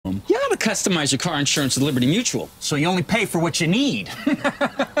customize your car insurance with Liberty Mutual. So you only pay for what you need.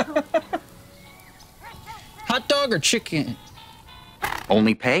 Hot dog or chicken?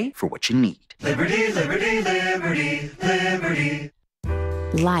 Only pay for what you need. Liberty, liberty, liberty, liberty.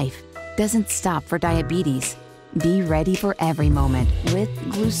 Life doesn't stop for diabetes. Be ready for every moment with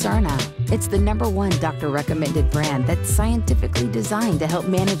Glucerna. It's the #1 doctor-recommended brand that's scientifically designed to help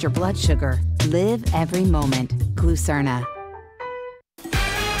manage your blood sugar. Live every moment. Glucerna.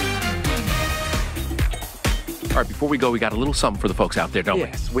 All right, before we go, we got a little something for the folks out there, don't we?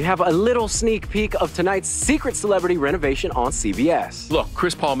 Yes, we have a little sneak peek of tonight's secret celebrity renovation on CBS. Look,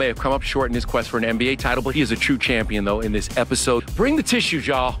 Chris Paul may have come up short in his quest for an NBA title, but he is a true champion, though, in this episode. Bring the tissues,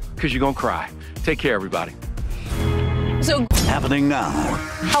 y'all, because you're going to cry. Take care, everybody. So, happening now.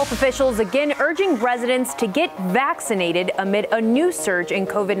 Health officials again urging residents to get vaccinated amid a new surge in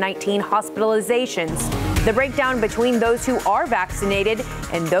COVID-19 hospitalizations. The breakdown between those who are vaccinated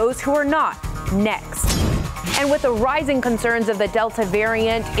and those who are not, next. And with the rising concerns of the Delta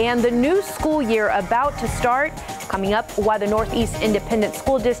variant and the new school year about to start, coming up why the Northeast Independent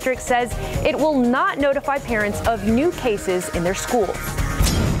School District says it will not notify parents of new cases in their schools.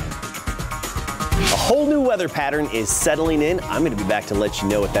 A whole new weather pattern is settling in. I'm going to be back to let you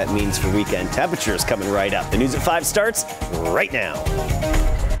know what that means for weekend temperatures coming right up. The News at 5 starts right now.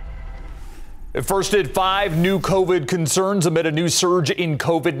 First at 5, new COVID concerns amid a new surge in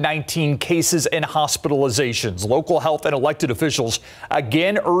COVID-19 cases and hospitalizations. Local health and elected officials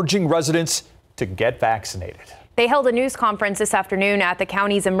again urging residents to get vaccinated. They held a news conference this afternoon at the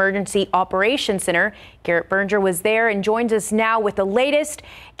county's Emergency Operations Center. Garrett Berger was there and joins us now with the latest.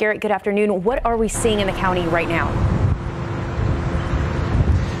 Garrett, good afternoon. What are we seeing in the county right now?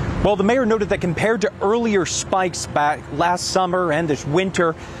 Well, the mayor noted that compared to earlier spikes back last summer and this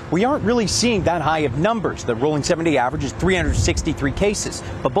winter, we aren't really seeing that high of numbers. The rolling 7-day average is 363 cases.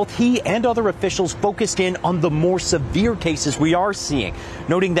 But both he and other officials focused in on the more severe cases we are seeing,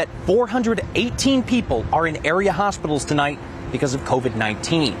 noting that 418 people are in area hospitals tonight because of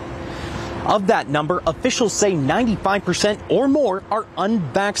COVID-19. Of that number, officials say 95% or more are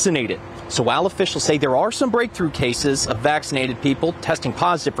unvaccinated. So while officials say there are some breakthrough cases of vaccinated people testing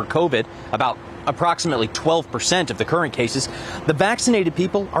positive for COVID, about approximately 12% of the current cases, the vaccinated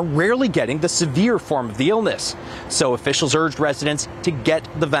people are rarely getting the severe form of the illness. So officials urged residents to get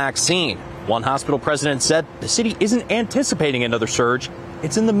the vaccine. One hospital president said the city isn't anticipating another surge.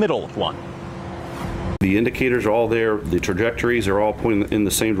 It's in the middle of one. The indicators are all there. The trajectories are all pointing in the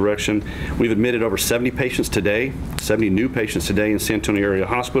same direction. We've admitted over 70 patients today, 70 new patients today in San Antonio area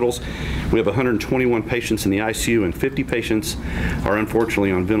hospitals. We have 121 patients in the ICU and 50 patients are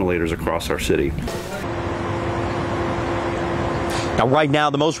unfortunately on ventilators across our city. Now, right now,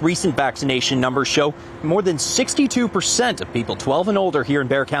 the most recent vaccination numbers show more than 62% of people 12 and older here in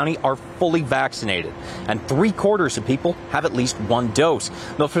Bexar County are fully vaccinated, and 3/4 of people have at least one dose.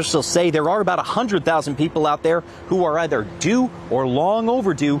 The officials say there are about 100,000 people out there who are either due or long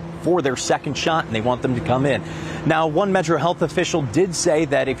overdue for their second shot, and they want them to come in. Now, one Metro Health official did say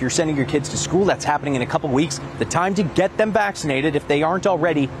that if you're sending your kids to school, that's happening in a couple weeks, the time to get them vaccinated, if they aren't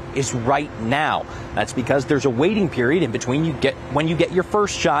already, is right now. That's because there's a waiting period in between when you get your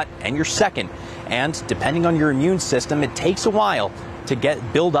first shot and your second. And depending on your immune system, it takes a while to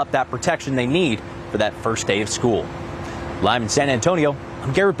build up that protection they need for that first day of school. Live in San Antonio,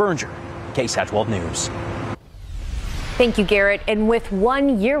 I'm Garrett Berger, KSAT 12 News. Thank you, Garrett. And with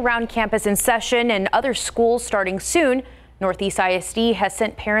one year-round campus in session and other schools starting soon, Northeast ISD has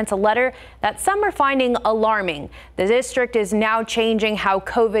sent parents a letter that some are finding alarming. The district is now changing how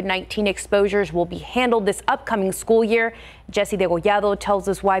COVID-19 exposures will be handled this upcoming school year. Jesse Degollado tells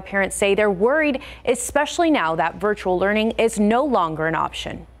us why parents say they're worried, especially now that virtual learning is no longer an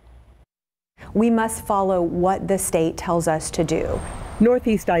option. We must follow what the state tells us to do.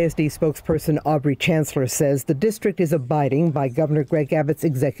 Northeast ISD spokesperson Aubrey Chancellor says the district is abiding by Governor Greg Abbott's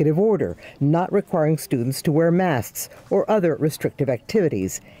executive order, not requiring students to wear masks or other restrictive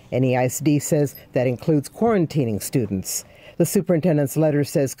activities. NEISD says that includes quarantining students. The superintendent's letter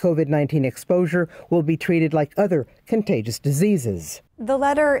says COVID-19 exposure will be treated like other contagious diseases. The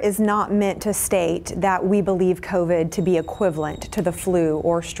letter is not meant to state that we believe COVID to be equivalent to the flu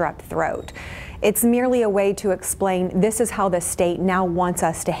or strep throat. It's merely a way to explain this is how the state now wants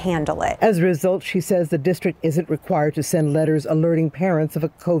us to handle it. As a result, she says the district isn't required to send letters alerting parents of a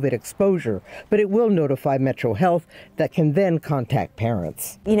COVID exposure, but it will notify Metro Health that can then contact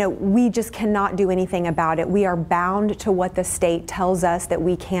parents. You know, we just cannot do anything about it. We are bound to what the state tells us that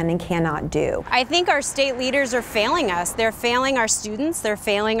we can and cannot do. I think our state leaders are failing us. They're failing our students. patients. They're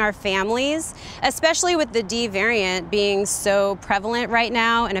failing our families, especially with the D variant being so prevalent right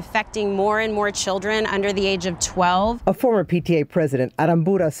now and affecting more and more children under the age of 12. A former PTA president,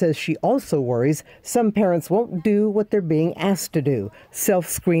 Arambura, says she also worries some parents won't do what they're being asked to do,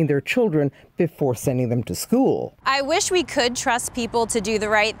 self-screen their children before sending them to school. I wish we could trust people to do the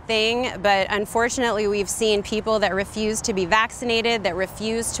right thing, but unfortunately we've seen people that refuse to be vaccinated, that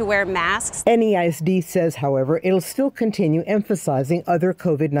refuse to wear masks. NEISD says, however, it'll still continue emphasizing other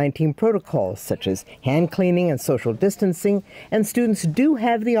COVID-19 protocols, such as hand cleaning and social distancing, and students do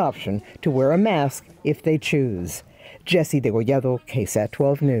have the option to wear a mask if they choose. Jesse Degollado, KSAT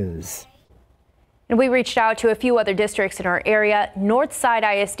 12 News. And we reached out to a few other districts in our area. Northside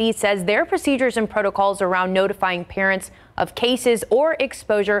ISD says their procedures and protocols around notifying parents of cases or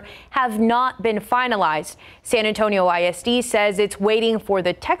exposure have not been finalized. San Antonio ISD says it's waiting for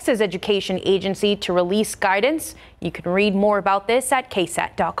the Texas Education Agency to release guidance. You can read more about this at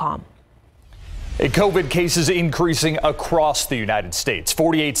KSAT.com. COVID cases increasing across the United States.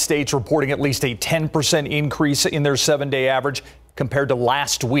 48 states reporting at least a 10% increase in their 7-day average compared to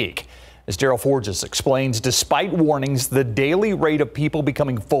last week. As Daryl Forges explains, despite warnings, the daily rate of people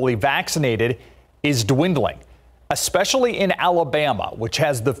becoming fully vaccinated is dwindling, especially in Alabama, which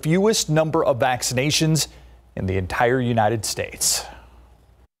has the fewest number of vaccinations in the entire United States.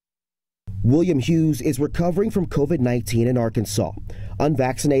 William Hughes is recovering from COVID-19 in Arkansas,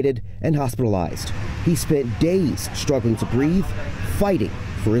 unvaccinated and hospitalized. He spent days struggling to breathe, fighting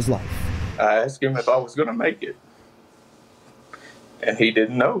for his life. I asked him if I was going to make it, and he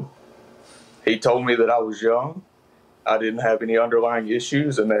didn't know. He told me that I was young, I didn't have any underlying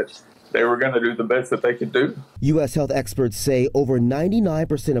issues, and that they were going to do the best that they could do. U.S. health experts say over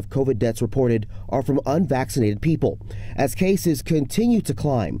 99% of COVID deaths reported are from unvaccinated people. As cases continue to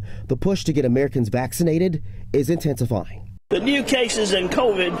climb, the push to get Americans vaccinated is intensifying. The new cases in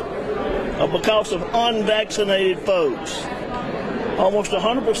COVID are because of unvaccinated folks. Almost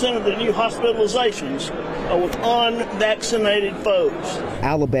 100% of the new hospitalizations are with unvaccinated folks.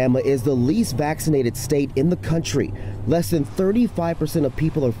 Alabama is the least vaccinated state in the country. Less than 35% of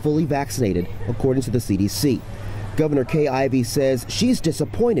people are fully vaccinated, according to the CDC. Governor Kay Ivey says she's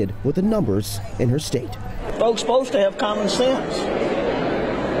disappointed with the numbers in her state. Folks supposed to have common sense.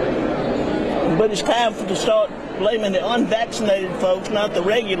 But it's time to start blaming the unvaccinated folks, not the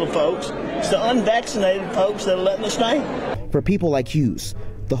regular folks. It's the unvaccinated folks that are letting us down. For people like Hughes,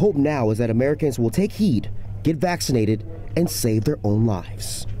 the hope now is that Americans will take heed, get vaccinated, and save their own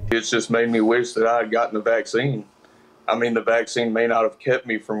lives. It's just made me wish that I had gotten the vaccine. I mean, the vaccine may not have kept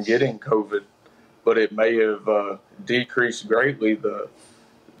me from getting COVID, but it may have decreased greatly the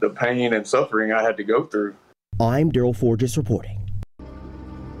pain and suffering I had to go through. I'm Daryl Forges reporting.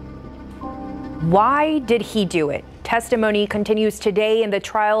 Why did he do it? Testimony continues today in the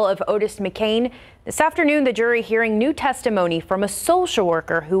trial of Otis McCain. This afternoon, the jury hearing new testimony from a social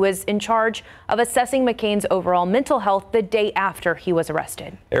worker who was in charge of assessing McCain's overall mental health the day after he was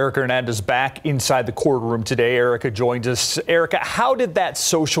arrested. Erica Hernandez back inside the courtroom today. Erica joins us. Erica, how did that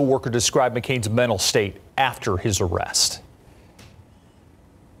social worker describe McCain's mental state after his arrest?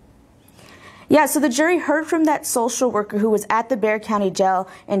 Yeah, so the jury heard from that social worker who was at the Bexar County Jail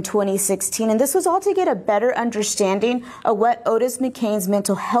in 2016, and this was all to get a better understanding of what Otis McCain's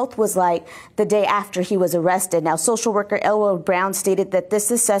mental health was like the day after he was arrested. Now, social worker Elwood Brown stated that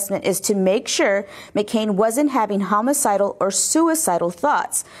this assessment is to make sure McCain wasn't having homicidal or suicidal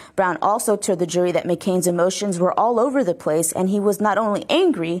thoughts. Brown also told the jury that McCain's emotions were all over the place, and he was not only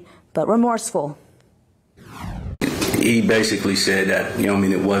angry, but remorseful. He basically said that,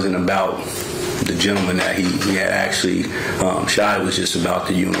 it wasn't about the gentleman that he had actually shot. It was just about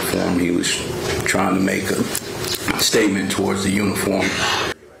the uniform. He was trying to make a statement towards the uniform.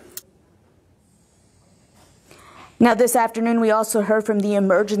 Now, this afternoon, we also heard from the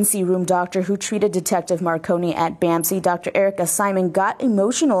emergency room doctor who treated Detective Marconi at BAMC. Dr. Erica Simon got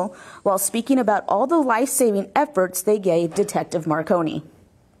emotional while speaking about all the life-saving efforts they gave Detective Marconi.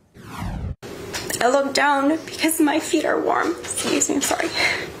 I look down because my feet are warm. Excuse me, I'm sorry.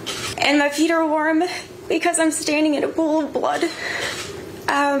 And my feet are warm because I'm standing in a pool of blood.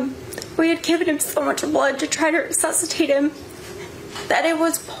 We had given him so much blood to try to resuscitate him that it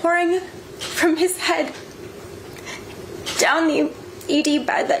was pouring from his head down the ED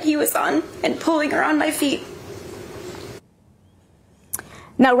bed that he was on and pulling around my feet.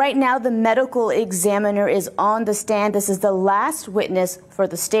 Now, right now, the medical examiner is on the stand. This is the last witness for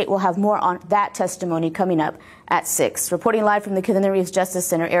the state. We'll have more on that testimony coming up at 6. Reporting live from the Killington Reeves Justice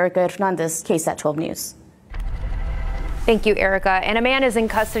Center, Erica Hernandez, KSAT 12 News. Thank you, Erica. And a man is in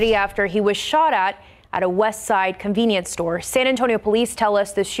custody after he was shot at at a West Side convenience store. San Antonio police tell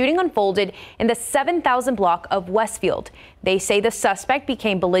us the shooting unfolded in the 7,000 block of Westfield. They say the suspect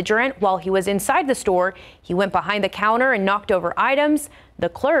became belligerent while he was inside the store. He went behind the counter and knocked over items. The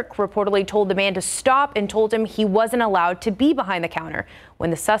clerk reportedly told the man to stop and told him he wasn't allowed to be behind the counter.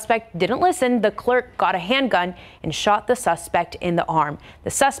 When the suspect didn't listen, the clerk got a handgun and shot the suspect in the arm. The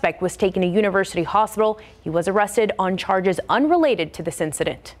suspect was taken to University Hospital. He was arrested on charges unrelated to this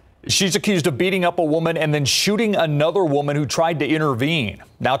incident. She's accused of beating up a woman and then shooting another woman who tried to intervene.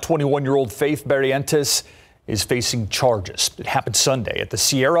 Now 21-year-old Faith Barrientos is facing charges. It happened Sunday at the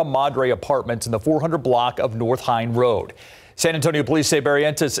Sierra Madre Apartments in the 400 block of North Hine Road. San Antonio police say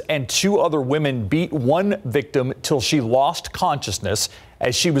Barrientos and two other women beat one victim till she lost consciousness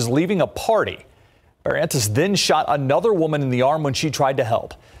as she was leaving a party. Barrientos then shot another woman in the arm when she tried to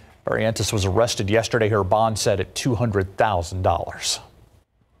help. Barrientos was arrested yesterday. Her bond set at $200,000.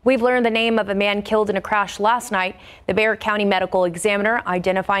 We've learned the name of a man killed in a crash last night. The Bexar County Medical Examiner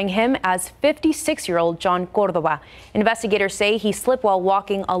identifying him as 56-year-old John Cordova. Investigators say he slipped while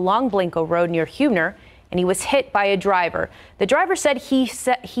walking along Blanco Road near Huebner, and he was hit by a driver. The driver said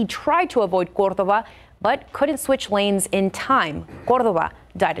he tried to avoid Cordova, but couldn't switch lanes in time. Cordova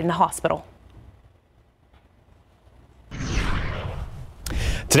died in the hospital.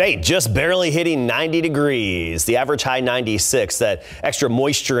 Today, just barely hitting 90 degrees. The average high 96. That extra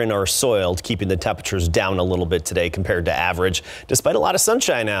moisture in our soil keeping the temperatures down a little bit today compared to average, despite a lot of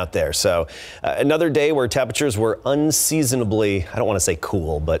sunshine out there. So another day where temperatures were unseasonably, I don't want to say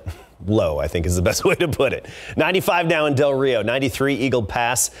cool, but low, I think is the best way to put it. 95 now in Del Rio, 93 Eagle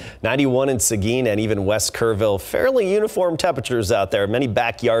Pass, 91 in Seguin, and even West Kerrville. Fairly uniform temperatures out there. Many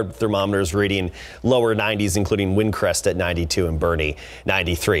backyard thermometers reading lower 90s, including Windcrest at 92 and Bernie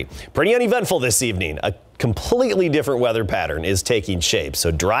 93. Pretty uneventful this evening. A completely different weather pattern is taking shape.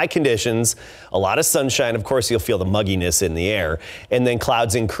 So dry conditions, a lot of sunshine. Of course, you'll feel the mugginess in the air, and then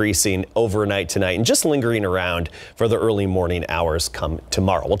clouds increasing overnight tonight and just lingering around for the early morning hours come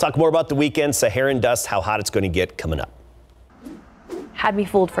tomorrow. We'll talk more about the weekend, Saharan dust, how hot it's going to get coming up. Had me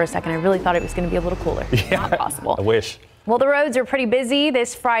fooled for a second. I really thought it was going to be a little cooler. Yeah, not possible. I wish. Well, the roads are pretty busy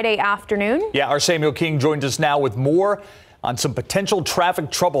this Friday afternoon. Yeah, our Samuel King joins us now with more on some potential traffic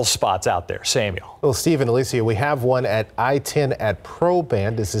trouble spots out there. Samuel. Well, Steve and Alicia, we have one at I-10 at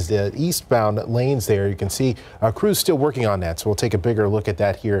Pro-Band. This is the eastbound lanes there. You can see crews still working on that. So we'll take a bigger look at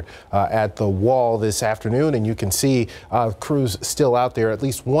that here at the wall this afternoon. And you can see crews still out there, at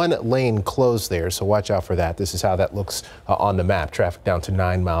least one lane closed there. So watch out for that. This is how that looks on the map. Traffic down to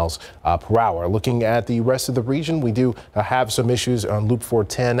 9 miles per hour. Looking at the rest of the region, we do have some issues on Loop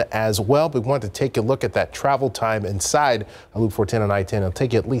 410 as well. But we want to take a look at that travel time inside Loop 410 on I-10. It'll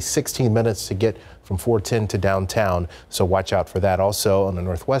take you at least 16 minutes to get from 410 to downtown. So watch out for that. Also on the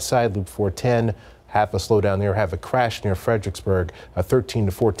northwest side, Loop 410, have a slowdown there, have a crash near Fredericksburg, 13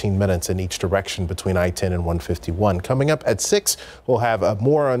 to 14 minutes in each direction between I-10 and 151. Coming up at 6, we'll have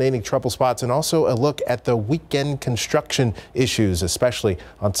more on any trouble spots and also a look at the weekend construction issues, especially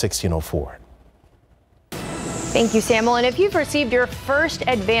on 1604. Thank you, Samuel. And if you've received your first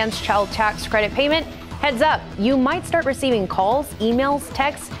advanced child tax credit payment, heads up, you might start receiving calls, emails,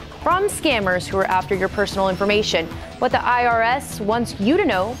 texts from scammers who are after your personal information. What the IRS wants you to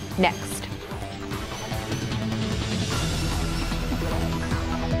know next.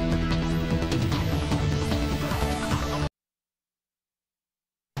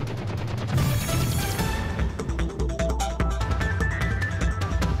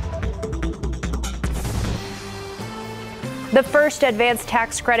 The first advanced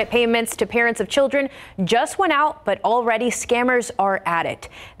tax credit payments to parents of children just went out, but already scammers are at it.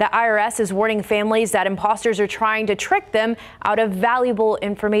 The IRS is warning families that imposters are trying to trick them out of valuable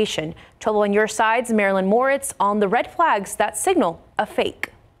information. Trouble on your side's Marilyn Moritz on the red flags that signal a fake.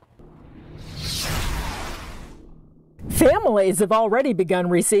 Families have already begun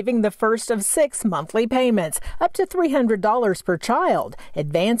receiving the first of 6 monthly payments, up to $300 per child,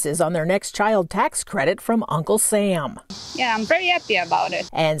 advances on their next child tax credit from Uncle Sam. Yeah, I'm very happy about it.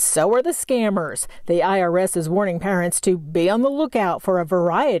 And so are the scammers. The IRS is warning parents to be on the lookout for a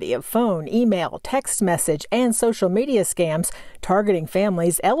variety of phone, email, text message, and social media scams targeting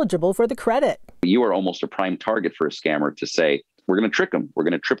families eligible for the credit. You are almost a prime target for a scammer to say, we're going to trick them. We're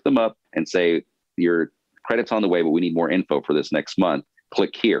going to trip them up and say, your credit's on the way, but we need more info for this next month.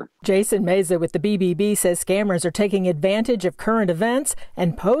 Click here. Jason Meza with the BBB says scammers are taking advantage of current events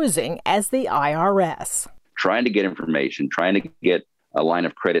and posing as the IRS. Trying to get information, trying to get a line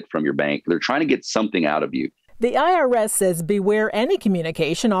of credit from your bank. They're trying to get something out of you. The IRS says beware any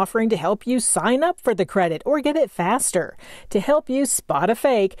communication offering to help you sign up for the credit or get it faster. To help you spot a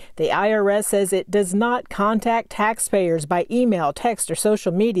fake, the IRS says it does not contact taxpayers by email, text, or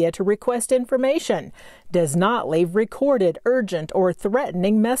social media to request information, does not leave recorded, urgent, or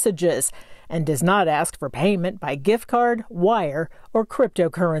threatening messages, and does not ask for payment by gift card, wire, or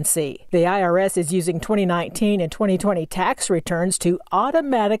cryptocurrency. The IRS is using 2019 and 2020 tax returns to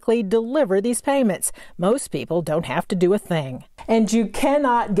automatically deliver these payments. Most people don't have to do a thing. And you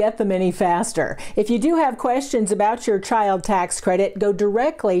cannot get them any faster. If you do have questions about your child tax credit, go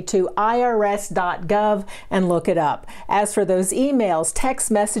directly to irs.gov and look it up. As for those emails, text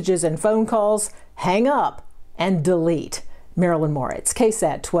messages, and phone calls, hang up and delete. Marilyn Moritz,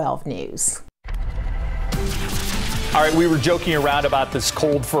 KSAT 12 News. All right, we were joking around about this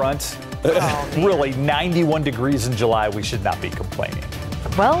cold front. Really, 91 degrees in July. We should not be complaining.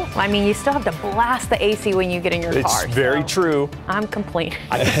 Well, I mean, you still have to blast the AC when you get in your car. It's very true. I'm complaining.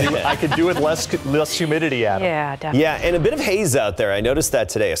 I could do it less humidity, Adam. Yeah, definitely. Yeah, and a bit of haze out there. I noticed that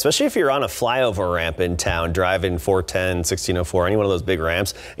today, especially if you're on a flyover ramp in town, driving 410, 1604, any one of those big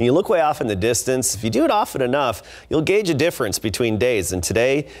ramps, and you look way off in the distance. If you do it often enough, you'll gauge a difference between days. And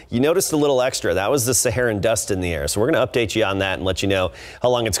today, you noticed a little extra. That was the Saharan dust in the air. So we're going to update you on that and let you know how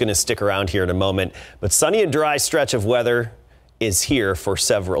long it's going to stick around here in a moment. But sunny and dry stretch of weather is here for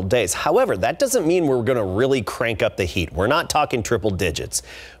several days. However, that doesn't mean we're going to really crank up the heat. We're not talking triple digits.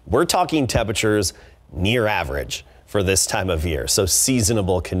 We're talking temperatures near average for this time of year, so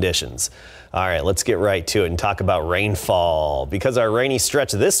seasonable conditions. All right, let's get right to it and talk about rainfall, because our rainy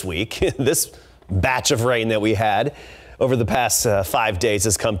stretch this week, this batch of rain that we had over the past 5 days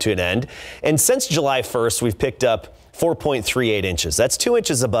has come to an end. And since July 1st, we've picked up 4.38 inches. That's 2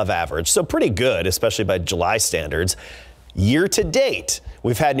 inches above average, so pretty good, especially by July standards. Year to date,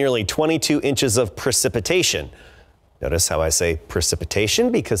 we've had nearly 22 inches of precipitation. Notice how I say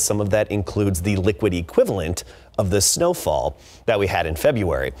precipitation, because some of that includes the liquid equivalent of the snowfall that we had in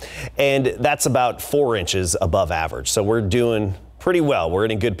February. And that's about 4 inches above average. So we're doing pretty well. We're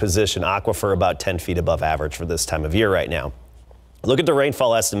in a good position. Aquifer about 10 feet above average for this time of year right now. Look at the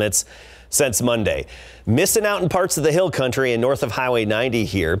rainfall estimates since Monday. Missing out in parts of the hill country and north of Highway 90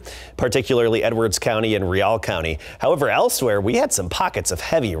 here, particularly Edwards County and Rial County. However, elsewhere, we had some pockets of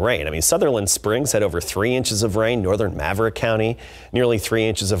heavy rain. I mean, Sutherland Springs had over 3 inches of rain, northern Maverick County, nearly 3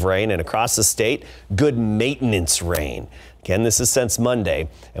 inches of rain, and across the state, good maintenance rain. Again, this is since Monday,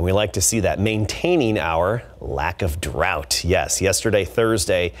 and we like to see that, maintaining our lack of drought. Yes, yesterday,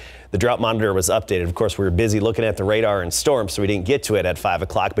 Thursday, the drought monitor was updated. Of course, we were busy looking at the radar and storms, so we didn't get to it at 5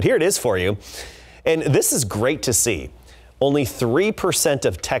 o'clock, but here it is for you. And this is great to see. Only 3%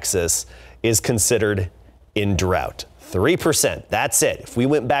 of Texas is considered in drought. 3%, that's it. If we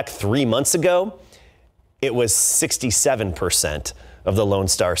went back 3 months ago, it was 67% of the Lone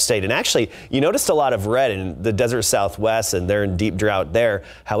Star State. And actually, you noticed a lot of red in the desert Southwest, and they're in deep drought there.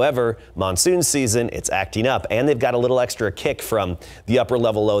 However, monsoon season, it's acting up, and they've got a little extra kick from the upper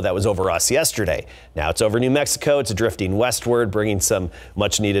level low that was over us yesterday. Now it's over New Mexico. It's drifting westward, bringing some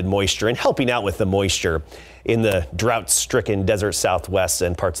much needed moisture and helping out with the moisture in the drought-stricken desert Southwest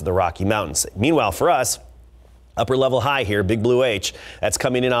and parts of the Rocky Mountains. Meanwhile, for us, upper level high here, Big Blue H, that's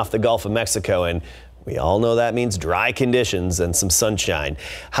coming in off the Gulf of Mexico, and we all know that means dry conditions and some sunshine.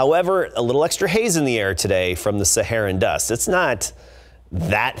 However, a little extra haze in the air today from the Saharan dust. It's not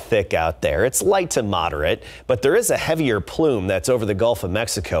that thick out there. It's light to moderate, but there is a heavier plume that's over the Gulf of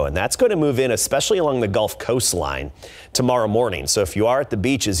Mexico, and that's going to move in, especially along the Gulf coastline tomorrow morning. So if you are at the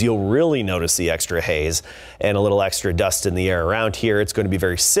beaches, you'll really notice the extra haze and a little extra dust in the air around here. It's going to be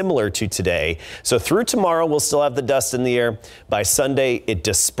very similar to today. So through tomorrow, we'll still have the dust in the air. By Sunday, it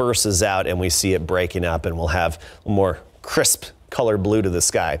disperses out and we see it breaking up, and we'll have a more crisp color blue to the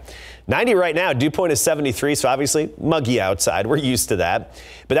sky. 90 right now, dew point is 73, so obviously muggy outside. We're used to that,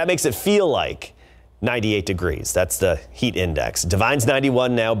 but that makes it feel like 98 degrees. That's the heat index. Divine's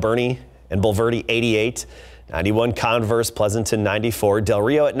 91 now, Bernie and Bulverde 88, 91 Converse, Pleasanton 94, Del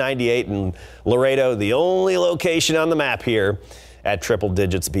Rio at 98, and Laredo, the only location on the map here at triple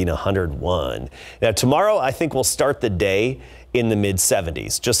digits, being 101. Now tomorrow, I think we'll start the day in the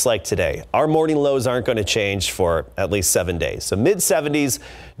mid-70s, just like today. Our morning lows aren't going to change for at least 7 days. So mid-70s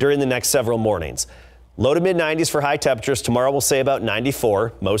during the next several mornings. Low to mid-90s for high temperatures. Tomorrow we'll say about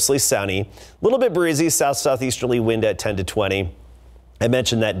 94, mostly sunny. A little bit breezy, south-southeasterly wind at 10 to 20. I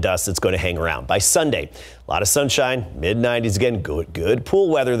mentioned that dust that's going to hang around. By Sunday, a lot of sunshine, mid-90s again, good pool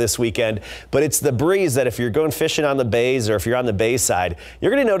weather this weekend. But it's the breeze that if you're going fishing on the bays or if you're on the bay side,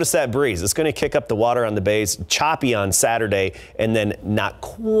 you're going to notice that breeze. It's going to kick up the water on the bays, choppy on Saturday, and then not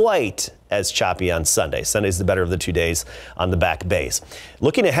quite as choppy on Sunday. Sunday's the better of the 2 days on the back bays.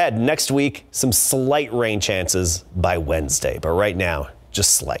 Looking ahead, next week, some slight rain chances by Wednesday. But right now,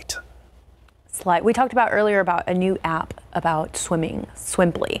 just slight. We talked about earlier about a new app about swimming,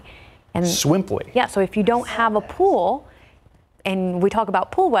 Swimply. And Swimply? Yeah, so if you don't have a pool, and we talk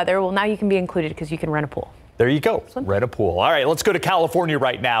about pool weather, well, now you can be included because you can rent a pool. There you go, rent a pool. All right, let's go to California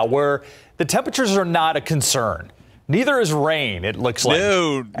right now, where the temperatures are not a concern. Neither is rain, it looks like.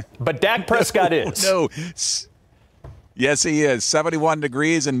 No. But Dak Prescott is. No. Yes, he is. 71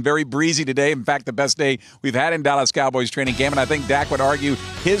 degrees and very breezy today. In fact, the best day we've had in Dallas Cowboys training camp. And I think Dak would argue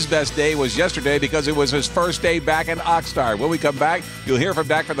his best day was yesterday because it was his first day back in Oxnard. When we come back, you'll hear from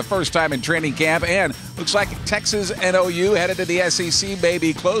Dak for the first time in training camp. And looks like Texas and OU headed to the SEC may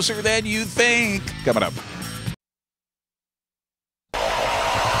be closer than you think. Coming up.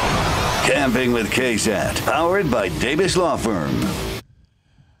 Camping with KSAT, powered by Davis Law Firm.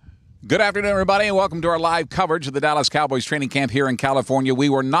 Good afternoon, everybody, and welcome to our live coverage of the Dallas Cowboys training camp here in California. We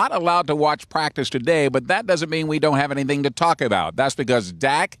were not allowed to watch practice today, but that doesn't mean we don't have anything to talk about. That's because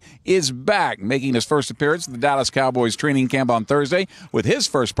Dak is back, making his first appearance at the Dallas Cowboys training camp on Thursday with his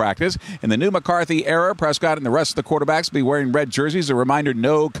first practice. In the new McCarthy era, Prescott and the rest of the quarterbacks will be wearing red jerseys, a reminder,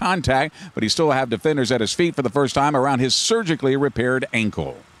 no contact, but he still will have defenders at his feet for the first time around his surgically repaired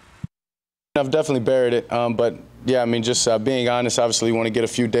ankle. I've definitely buried it, but yeah, I mean, just being honest, obviously you want to get a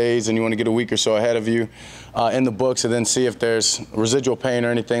few days and you want to get a week or so ahead of you in the books and then see if there's residual pain or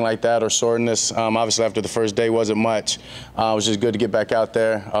anything like that or soreness. Obviously after the first day wasn't much. It was just good to get back out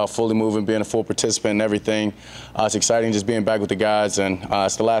there, fully moving, being a full participant and everything. It's exciting just being back with the guys, and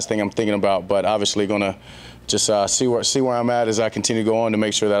it's the last thing I'm thinking about, but obviously going to just see where I'm at as I continue to go on to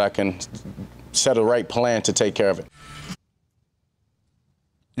make sure that I can set a right plan to take care of it.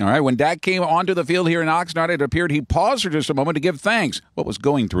 All right, when Dak came onto the field here in Oxnard, it appeared he paused for just a moment to give thanks. What was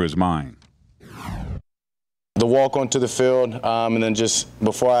going through his mind? The walk onto the field, and then just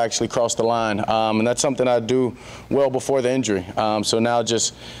before I actually crossed the line. And that's something I do well before the injury. So now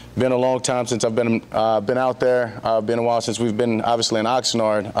just been a long time since I've been out there. Been a while since we've been obviously in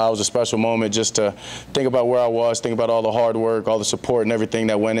Oxnard. It was a special moment just to think about where I was, think about all the hard work, all the support and everything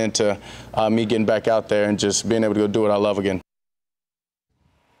that went into me getting back out there and just being able to go do what I love again.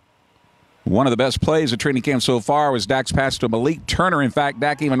 One of the best plays at training camp so far was Dak's pass to Malik Turner. In fact,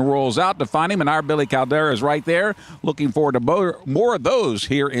 Dak even rolls out to find him, and our Billy Caldera is right there. Looking forward to more of those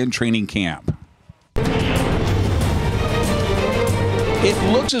here in training camp. It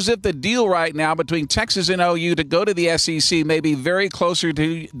looks as if the deal right now between Texas and OU to go to the SEC may be very closer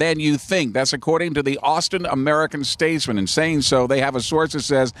to than you think. That's according to the Austin American-Statesman. In saying so, they have a source that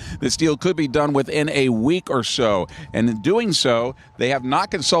says this deal could be done within a week or so. And in doing so, they have not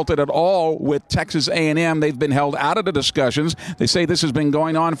consulted at all with Texas A&M. They've been held out of the discussions. They say this has been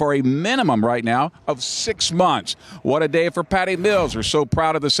going on for a minimum right now of 6 months. What a day for Patty Mills. We're so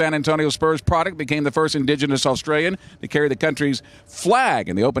proud of the San Antonio Spurs product. Became the first Indigenous Australian to carry the country's flag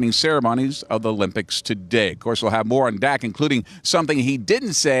in the opening ceremonies of the Olympics today. Of course, we'll have more on Dak, including something he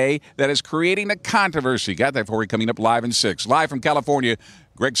didn't say that is creating a controversy. Got that for you coming up live in 6. Live from California,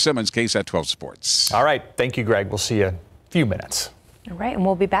 Greg Simmons, KSAT 12 Sports. All right. Thank you, Greg. We'll see you in a few minutes. All right, and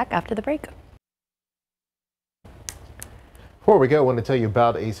we'll be back after the break. Before we go, I want to tell you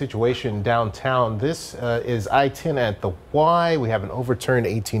about a situation downtown. This is I-10 at the Y. We have an overturned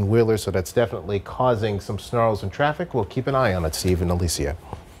 18-wheeler, so that's definitely causing some snarls in traffic. We'll keep an eye on it, Steve and Alicia.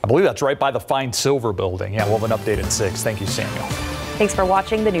 I believe that's right by the Fine Silver building. Yeah, we'll have an update at 6. Thank you, Samuel. Thanks for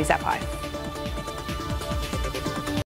watching the News at 5.